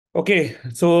Okay,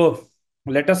 so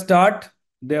let us start.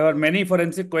 There are many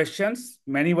forensic questions.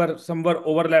 Some were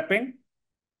overlapping.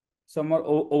 Some were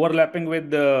overlapping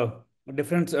with the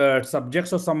different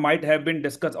subjects. So some might have been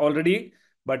discussed already,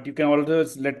 but you can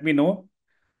always let me know.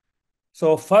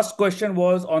 So first question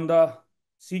was on the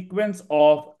sequence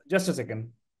of, just a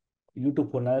second.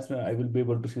 YouTube for now, I will be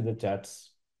able to see the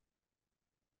chats.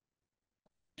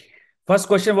 First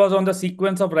question was on the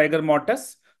sequence of rigor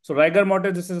mortis. So rigor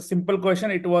mortis, this is a simple question.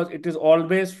 It is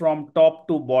always from top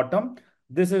to bottom.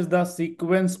 This is the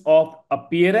sequence of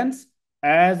appearance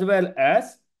as well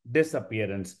as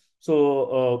disappearance.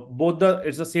 So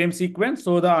it's the same sequence.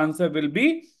 So the answer will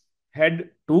be head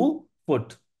to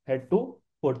foot. Head to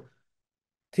foot.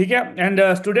 ठीक है.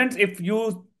 And students, if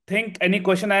you think any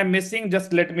question I am missing,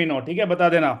 just let me know. ठीक है, बता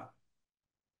देना.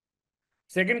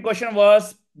 Second question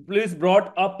was, please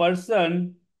brought a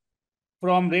person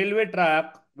from railway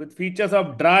track with features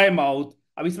of dry mouth.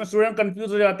 अब इसमें student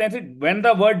confuse हो जाते हैं. When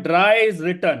the word dry is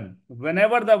written,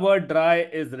 whenever the word dry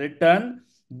is written,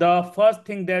 the first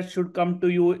thing that should come to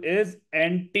you is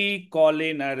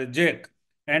anticholinergic.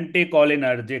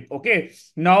 Anticholinergic. Okay.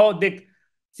 Now they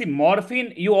see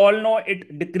morphine. You all know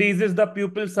it decreases the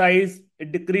pupil size.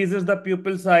 It decreases the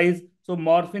pupil size. So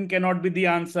morphine cannot be the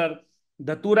answer.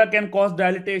 Datura can cause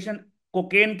dilatation,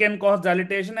 cocaine can cause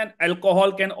dilatation, and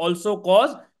alcohol can also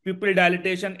cause pupil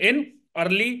dilatation in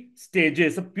early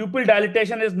stages. So pupil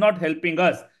dilatation is not helping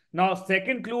us. Now,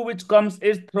 second clue which comes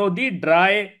is through the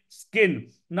dry skin.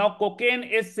 Now, cocaine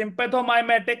is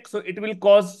sympathomimetic, so it will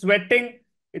cause sweating.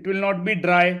 It will not be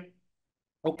dry.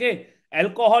 Okay.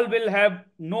 Alcohol will have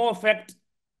no effect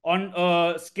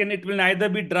on skin. It will neither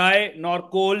be dry nor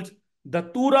cold. The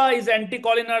Tura is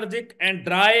anticholinergic, and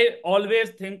dry, always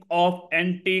think of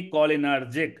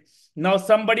anticholinergic. Now,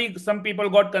 some people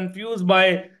got confused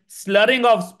by slurring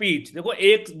of speech.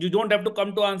 You don't have to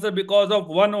come to answer because of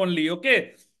one only.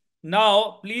 Okay.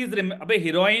 Now, please remember, अबे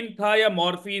heroin था या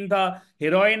morphine था?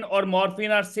 Heroin और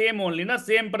morphine are same only ना,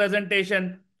 same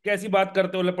presentation. कैसी बात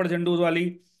करते हो लपड़ झंडूस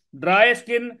वाली? Dry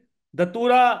skin,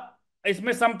 Datura.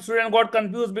 इसमें some student got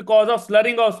confused because of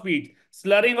slurring of speech.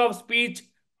 Slurring of speech,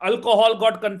 alcohol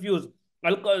got confused.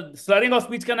 Slurring of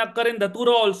speech can occur in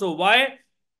Datura also. Why?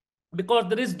 Because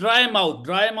there is dry mouth.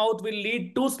 Dry mouth will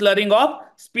lead to slurring of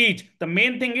speech. The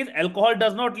main thing is alcohol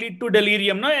does not lead to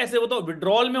delirium ना. ऐसे वो तो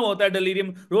withdrawal में होता है delirium.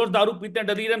 रोज दारू पीते हैं,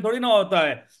 delirium थोड़ी ना होता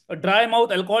है. Dry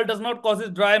mouth, alcohol does not cause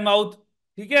dry mouth.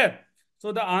 ठीक है.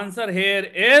 So the answer here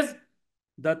is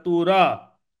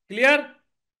Datura. Clear?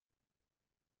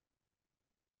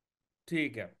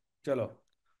 ठीक है. चलो.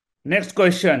 Next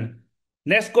question.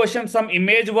 Next question, some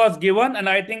image was given, and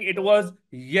I think it was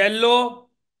yellow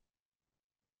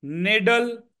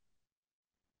needle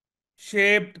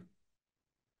shaped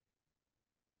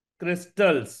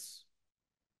crystals.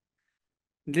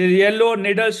 The yellow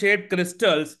needle shaped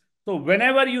crystals. So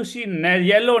whenever you see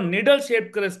yellow needle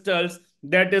shaped crystals,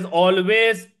 that is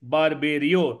always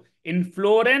barbario. In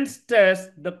Florence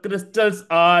test, the crystals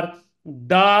are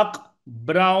dark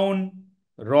brown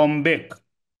rhombic.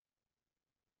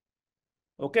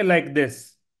 Okay, like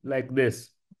this, like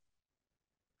this.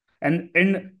 And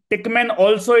in Tickman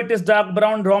also it is dark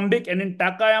brown rhombic, and in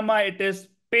Takayama it is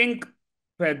pink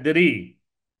feathery.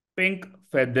 Pink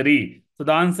feathery. So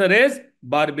the answer is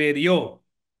barbario.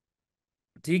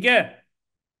 ठीक है.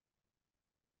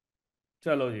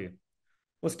 चलो जी.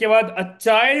 उसके बाद a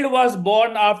child was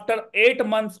born after 8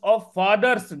 months of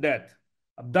father's death.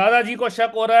 अब दादाजी को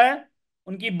शक हो रहा है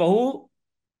उनकी बहू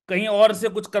कहीं और से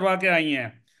कुछ करवा के आई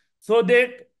हैं. सो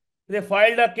they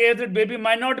filed a case that baby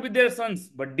might not be their sons,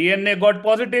 but DNA got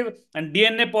positive, and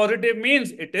DNA positive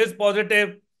means it is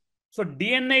positive. So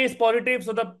DNA is positive.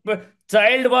 So the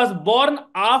child was born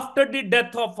after the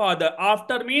death of father.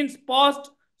 After means post.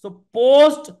 So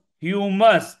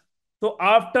posthumous. So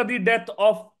after the death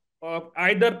of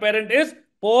either parent is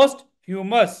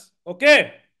posthumous.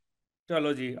 Okay.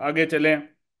 चलो जी आगे चलें.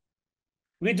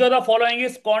 Which of the following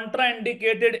is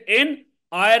contraindicated in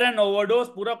iron overdose?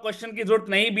 पूरा question की जरूरत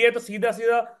नहीं भी है, तो सीधा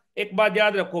सीधा एक बात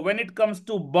याद रखो. When it comes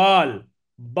to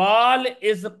ball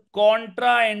is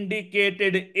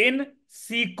contraindicated in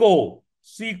SICO.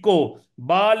 SICO.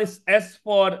 Ball is S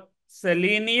for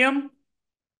selenium.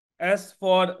 S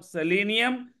for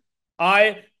selenium.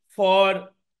 I for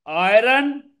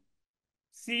iron.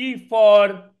 C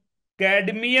for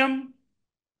cadmium.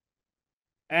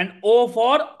 And O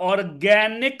for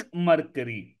organic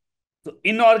mercury. So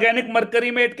inorganic mercury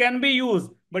में it can be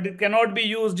used, but it cannot be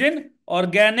used in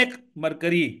organic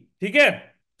mercury. ठीक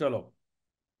है. चलो.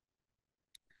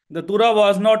 धतूरा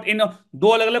was not in. दो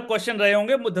अलग अलग question रहे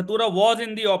होंगे, धतूरा वॉज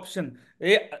इन दी ऑप्शन।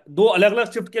 ये दो अलग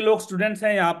अलग शिफ्ट के लोग स्टूडेंट्स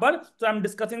हैं यहाँ पर, तो I am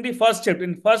discussing the first shift.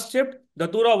 In first shift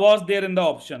धतूरा was there in the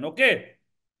option. Okay,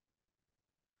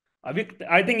 अभी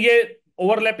आई थिंक ये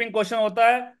ओवरलैपिंग क्वेश्चन होता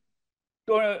है,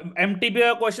 तो एमटीबी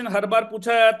का क्वेश्चन हर बार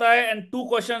पूछा जाता है, and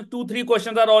to three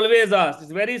question are always asked.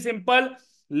 It's very simple.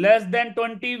 Less than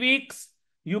 20 weeks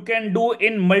you can do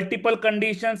in multiple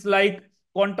conditions like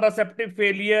contraceptive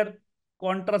failure,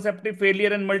 contraceptive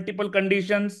failure in multiple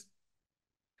conditions,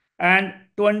 and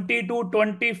 20 to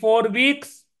 24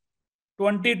 weeks,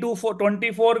 20 to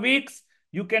 24 weeks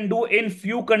you can do in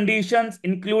few conditions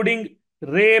including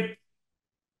rape,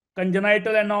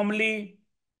 congenital anomaly,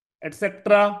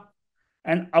 etc.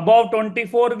 And above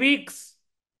 24 weeks,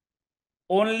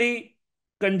 only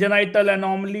congenital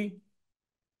anomaly.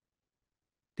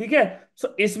 ठीक है,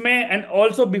 सो इसमें and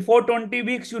also before 20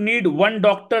 weeks you need one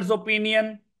doctors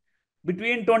opinion,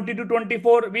 between 20 to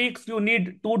 24 weeks you need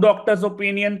two doctors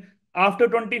opinion, after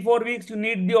 24 weeks you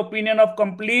need the opinion of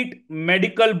complete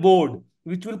medical board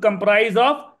which will comprise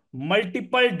of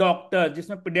multiple doctors,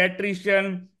 जिसमें pediatrician,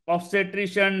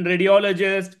 obstetrician,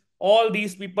 radiologist, all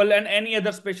these people and any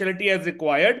other specialty as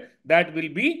required that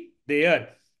will be there.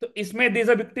 तो इसमें there is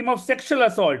a victim of sexual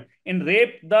assault. In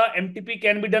rape the MTP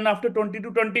can be done after 20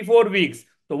 to 24 weeks.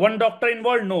 So one doctor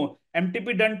involved, no.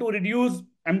 MTP done to reduce,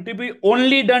 MTP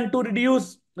only done to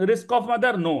reduce risk of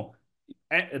mother, no.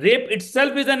 Rape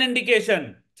itself is an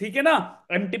indication, ठीक है ना.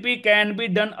 MTP can be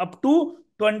done up to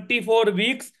 24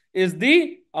 weeks is the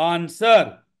answer.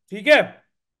 ठीक है,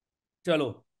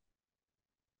 चलो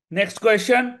next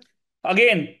question.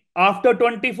 Again after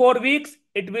 24 weeks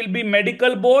it will be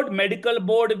medical board. Medical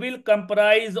board will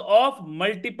comprise of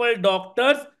multiple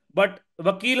doctors, but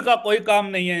वकील का कोई काम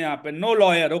नहीं है यहाँ पे, नो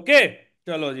लॉयर. ओके,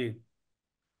 चलो जी.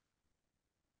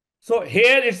 So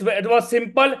here it was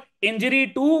simple.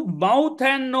 Injury to mouth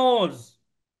and nose.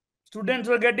 Students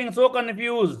were getting so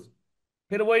confused.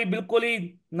 फिर वही बिल्कुल ही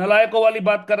नलायकों वाली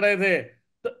बात कर रहे थे.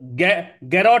 तो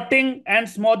garroting and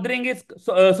smothering is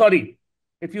sorry.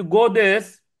 If you go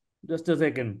this, just a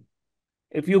second.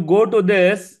 If you go to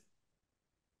this,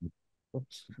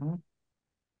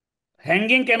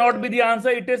 hanging cannot be the answer.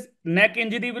 It is neck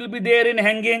injury will be there in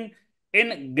hanging.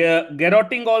 In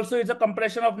garroting also is a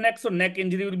compression of neck, so neck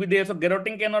injury will be there. So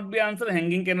garroting cannot be answer,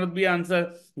 hanging cannot be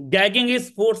answer. Gagging is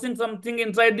forcing something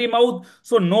inside the mouth,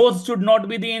 so nose should not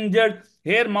be the injured.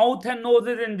 Here mouth and nose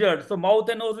is injured, so mouth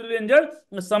and nose will be injured.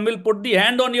 Some will put the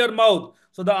hand on your mouth,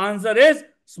 so the answer is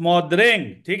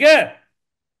smothering. ठीक है,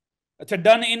 अच्छा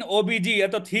done in ओबीजी है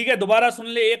तो ठीक है, दोबारा सुन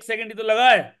ले, एक सेकंड ही तो लगा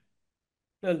है.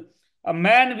 चल, a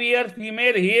man wear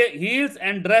female heels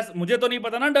and dress, मुझे तो नहीं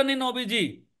पता ना done in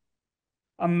ओबीजी.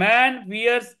 A man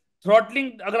wears throttling.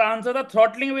 अगर आंसर था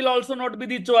throttling will also not be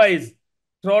the choice.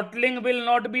 Throttling will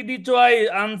not be the choice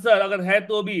answer अगर है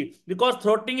तो भी, because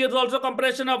throttling is also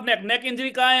compression of neck. Neck injury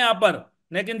कहाँ है यहाँ पर?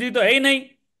 नेक इंजरी तो है ही नहीं.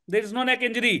 There is no neck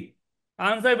injury.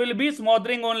 Answer will be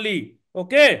स्मॉथरिंग only.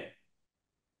 Okay,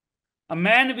 a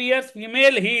man wears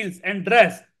female heels and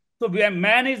dress. So a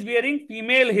man is wearing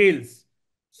female heels.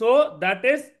 So that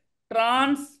is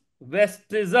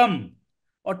transvestism.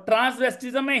 Or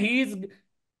transvestism, he is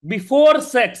before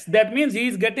sex. That means he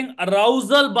is getting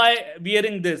arousal by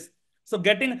wearing this. So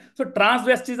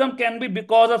transvestism can be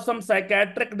because of some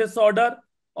psychiatric disorder,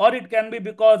 or it can be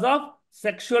because of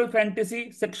sexual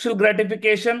fantasy, sexual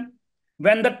gratification.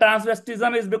 When the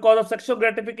transvestism is because of sexual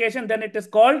gratification, then it is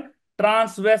called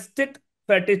transvestic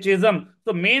fetishism.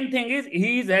 So main thing is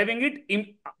he is having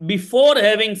it before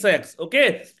having sex.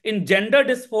 Okay, in gender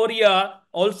dysphoria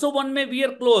also one may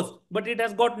wear clothes, but it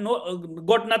has got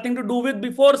nothing to do with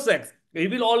before sex. He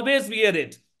will always wear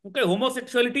it. Okay,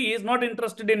 homosexuality is not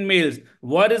interested in males.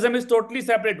 Voyeurism is totally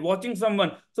separate, watching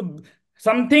someone. So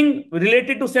something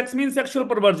related to sex means sexual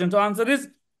perversion. So answer is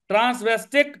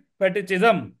transvestic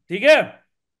fetishism. ठीक है,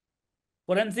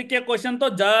 forensic के question तो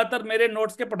ज्यादातर मेरे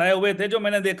notes के पढ़ाए हुए थे जो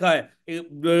मैंने देखा है.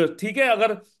 ठीक है,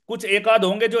 अगर कुछ एक आध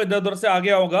होंगे जो इधर उधर से आ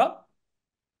गया होगा.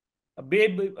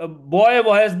 Boy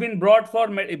has been brought for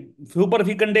super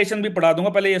फिकंडेशन भी पढ़ा दूंगा,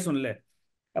 पहले ये सुन ले.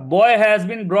 A boy has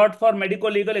been brought for medical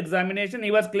legal examination.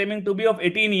 He was claiming to be of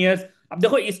 18 years. अब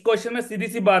देखो इस क्वेश्चन में सीधी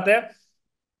सी बात है.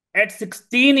 At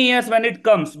 16 years when it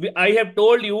comes, I have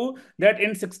told you that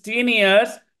in 16 years,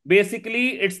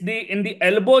 basically it's in the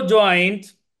elbow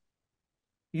joint,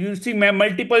 you see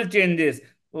multiple changes.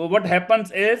 What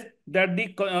happens is that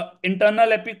the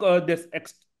internal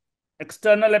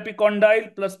external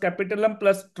epicondyle plus capitulum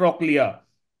plus trochlea,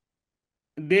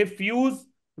 they fuse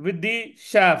with the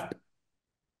shaft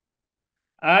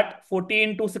at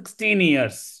 14 to 16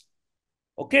 years.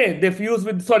 Okay, they fuse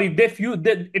with, sorry,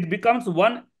 it becomes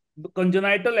one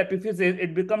congenital epiphysis,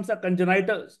 it becomes a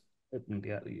congenital, एक minute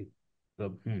यार ये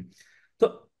तो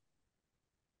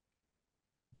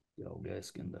क्या हो गया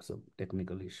इसके अंदर, सब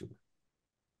technical issue.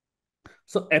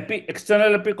 So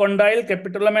external epicondyle,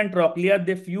 capitulum and trochlea,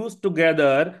 they fuse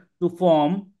together to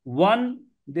form one.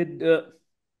 They,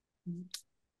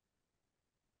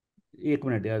 एक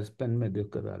मिनट यार, पेन में देख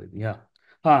कर आ रही थी.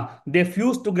 हाँ, they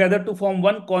fuse together to form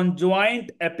one conjoint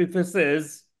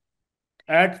epiphysis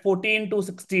at 14 to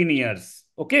 16 years.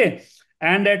 Okay,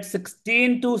 and at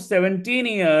 16 to 17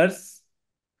 years,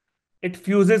 it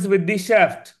fuses with the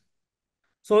shaft.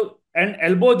 So, and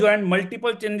elbow joint,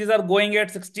 multiple changes are going at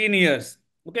 16 years.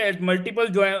 Okay, multiple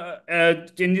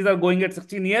changes are going at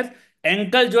 16 years.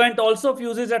 Ankle joint also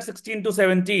fuses at 16 to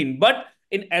 17. But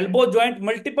in elbow joint,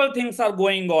 multiple things are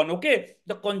going on. Okay,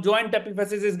 the conjoint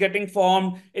epiphysis is getting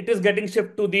formed. It is getting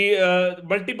shifted to the,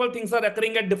 multiple things are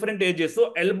occurring at different ages.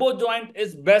 So, elbow joint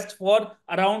is best for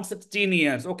around 16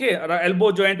 years. Okay,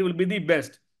 elbow joint will be the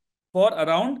best for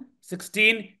around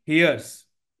 16 years.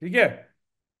 Okay.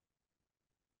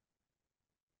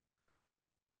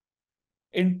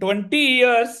 In 20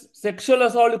 years sexual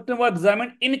assault victim were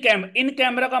examine in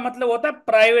camera का मतलब होता है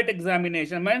private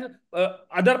examination में,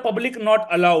 other public not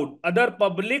allowed, other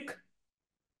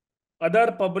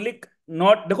public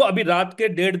not. देखो अभी रात के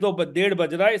 1:30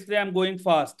 बज रहा है, इसलिए आई एम गोइंग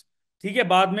फास्ट. ठीक है,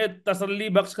 बाद में तसल्ली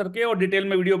बख्श करके और डिटेल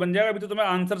में वीडियो बन जाएगा. अभी तो तुम्हें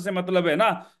आंसर से मतलब है ना.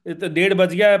 तो 1:30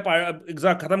 बज गया है,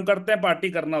 एग्जाम खत्म करते हैं,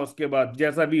 पार्टी करना उसके बाद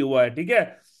जैसा भी हुआ है. ठीक है,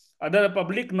 अदर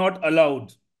पब्लिक नॉट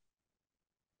अलाउड,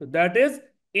 तो दैट इज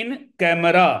इन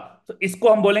कैमरा. तो इसको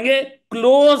हम बोलेंगे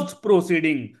closed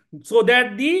proceeding, so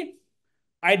that the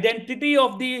identity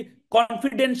of the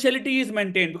confidentiality is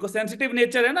maintained, because sensitive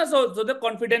nature है ना. So the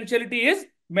confidentiality is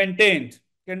maintained,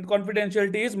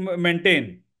 confidentiality is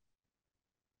maintain.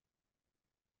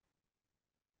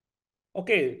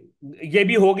 Okay, ये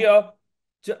भी हो गया.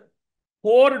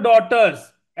 4 daughters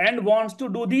and wants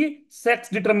to do the sex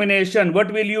determination,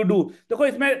 what will you do? देखो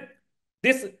इसमें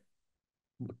this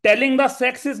telling the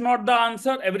sex is not the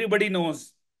answer, everybody knows.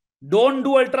 Don't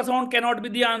do ultrasound cannot be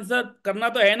the answer. करना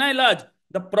तो है ना इलाज.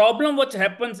 The problem which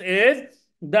happens is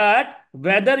that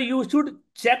whether you should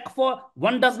check for,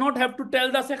 one does not have to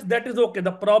tell the sex, that is okay.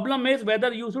 The problem is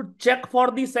whether you should check for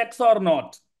the sex or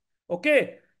not. Okay,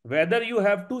 whether you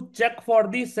have to check for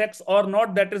the sex or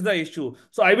not, that is the issue.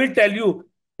 So I will tell you,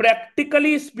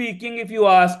 practically speaking, if you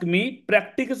ask me,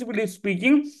 practically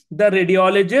speaking, the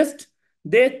radiologist,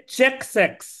 they check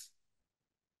sex.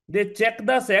 They check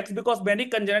the sex because many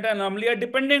congenital anomalies are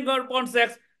dependent upon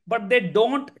sex, but they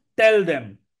don't tell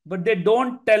them. But they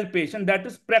don't tell patient. That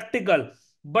is practical.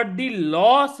 But the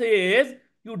law says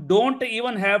you don't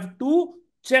even have to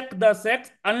check the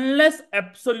sex unless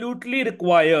absolutely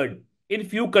required in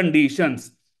few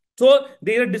conditions. So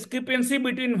there is a discrepancy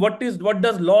between what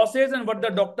does law says and what the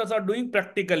doctors are doing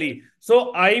practically. So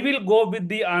I will go with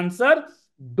the answer.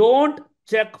 Don't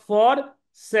check for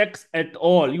sex at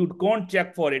all. You can't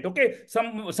check for it. Okay.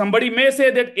 Somebody may say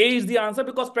that A is the answer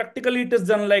because practically it is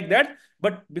done like that.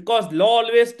 But because law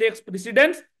always takes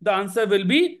precedence, the answer will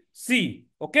be C.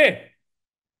 Okay.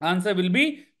 Answer will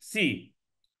be C.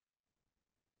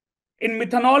 In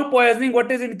methanol poisoning,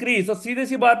 what is increased? So सीधे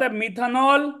सी बात है,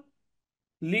 methanol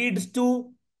leads to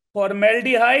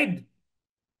formaldehyde.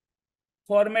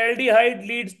 Formaldehyde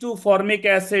leads to formic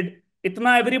acid.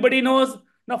 Itna everybody knows.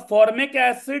 Now, formic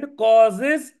acid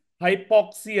causes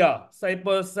hypoxia,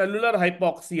 cellular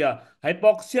hypoxia.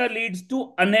 Hypoxia leads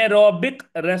to anaerobic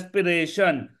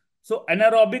respiration. So,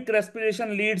 anaerobic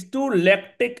respiration leads to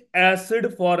lactic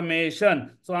acid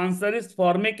formation. So, answer is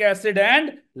formic acid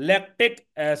and lactic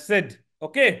acid.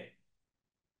 Okay.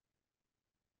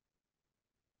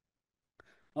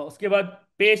 उसके बाद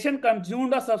patient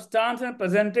consumed a substance and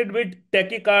presented with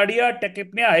tachycardia,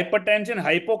 tachypnoea, hypertension,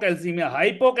 hypocalcaemia.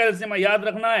 Hypocalcaemia याद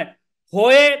रखना है.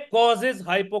 होए causes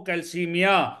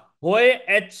hypocalcaemia. होए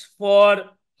H for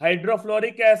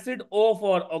hydrofluoric acid, O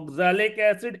for oxalic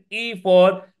acid, E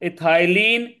for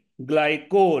ethylene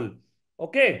glycol.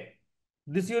 Okay,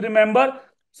 this you remember.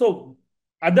 So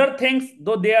other things,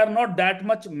 though they are not that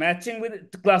much matching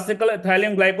with classical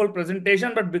ethylene glycol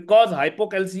presentation, but because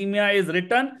hypocalcemia is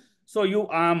written, so you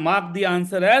mark the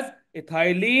answer as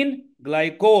ethylene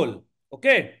glycol.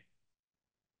 Okay.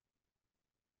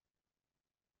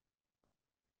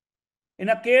 In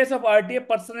a case of RTA,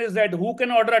 person is dead, who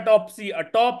can order autopsy?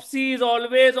 Autopsy is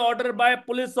always ordered by a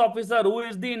police officer who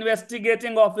is the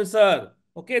investigating officer.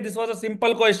 Okay, this was a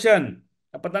simple question.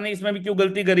 अब पता नहीं इसमें भी क्यों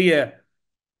गलती करी है.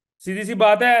 सीधी सी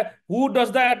बात है, who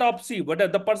does the autopsy? But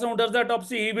the person who does the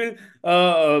autopsy, he will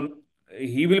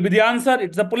He will be the answer.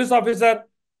 It's a police officer.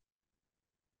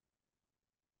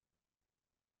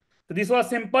 So this was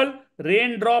simple.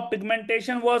 Raindrop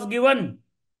pigmentation was given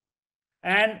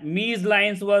and Mees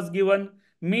lines was given.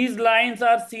 Mees lines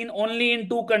are seen only in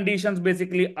two conditions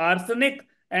basically, arsenic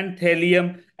and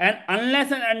thallium. And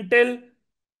unless and until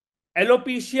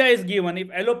alopecia is given, if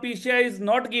alopecia is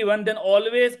not given, then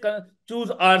always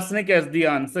choose arsenic as the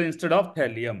answer instead of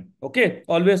thallium. Okay,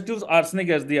 always choose arsenic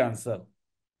as the answer.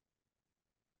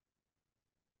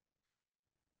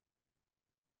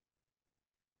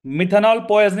 Methanol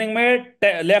poisoning में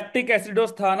lactic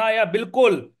एसिडोस था ना, या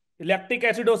बिल्कुल lactic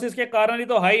acidosis के कारण ही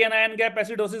तो high anion gap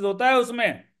acidosis होता है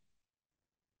उसमें.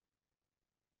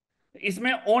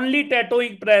 इसमें only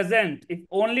टैटोइंग present, if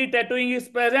only टैटोइंग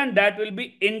is present that will be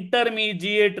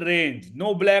intermediate range,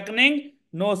 no blackening,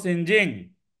 no सिंजिंग.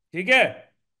 ठीक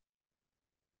है.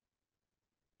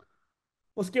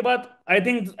 उसके बाद I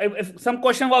think some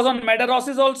question was on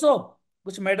मेडरोसिस also.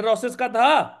 कुछ मेडरोसिस का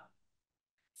था.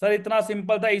 सर इतना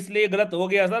सिंपल था इसलिए गलत हो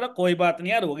गया सर. कोई बात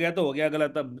नहीं यार, हो गया तो हो गया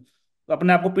गलत. अब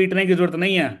अपने आप को पीटने की जरूरत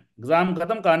नहीं है. एग्जाम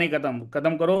खत्म, कहानी खत्म,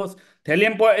 खत्म करो.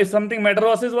 Thallium is something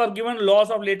मेडरोसिस were given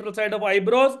loss of lateral side of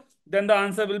eyebrows, then the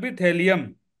answer will be thallium.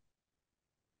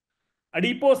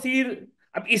 अडिपोसीर.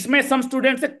 अब इसमें सम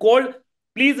स्टूडेंट से cold.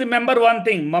 Please remember one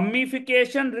thing,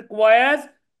 mummification requires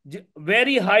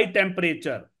very high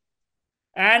temperature.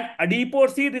 And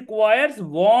adiposity requires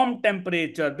warm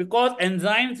temperature because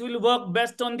enzymes will work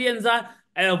best on the enzyme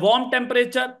warm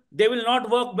temperature. They will not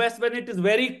work best when it is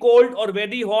very cold or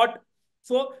very hot.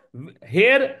 So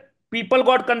here people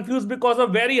got confused because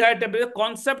of very high temperature.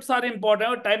 Concepts are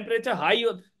important. Temperature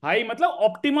high मतलब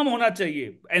optimum होना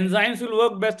चाहिए. Enzymes will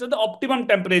work best at the optimum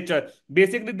temperature.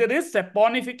 Basically there is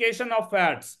saponification of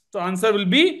fats. So answer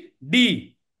will be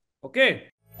D. Okay.